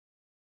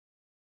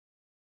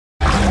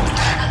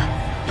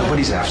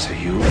Nobody's after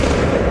you.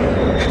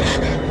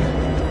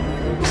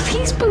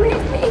 Please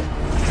believe me.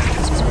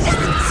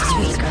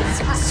 Sweet girl,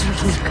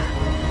 sweet girl.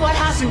 What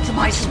happened to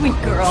my sweet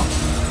girl?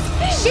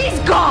 She's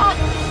gone!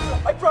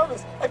 I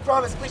promise.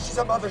 Please, she's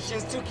a mother. She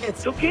has 2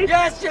 kids. 2 kids?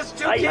 Yes, just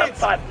 2 kids. I have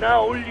 5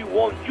 now, only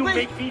 1. You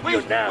make video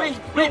now. Wait.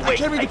 No, I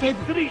can't read the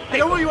paper. 3 seconds. I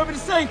know what you want me to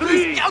say.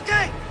 Please.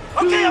 Okay,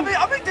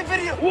 I'll make the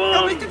video.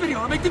 I'll make the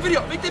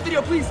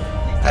video, please.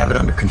 I have it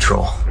under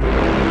control.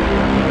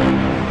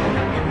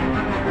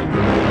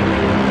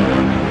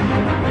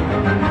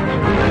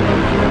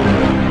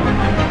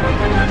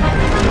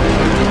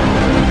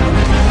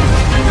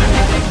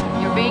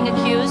 You're being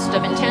accused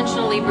of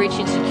intentionally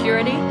breaching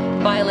security,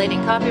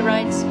 violating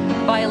copyrights,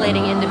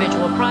 violating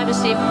individual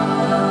privacy.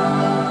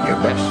 Your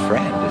best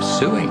friend is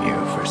suing you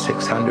for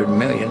 $600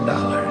 million.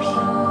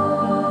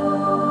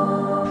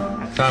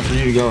 Time for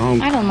you to go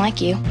home. I don't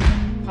like you.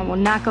 I will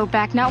not go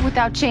back, not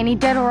without Cheney,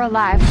 dead or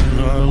alive.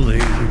 Our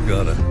laser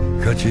gotta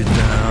cut you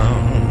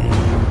down.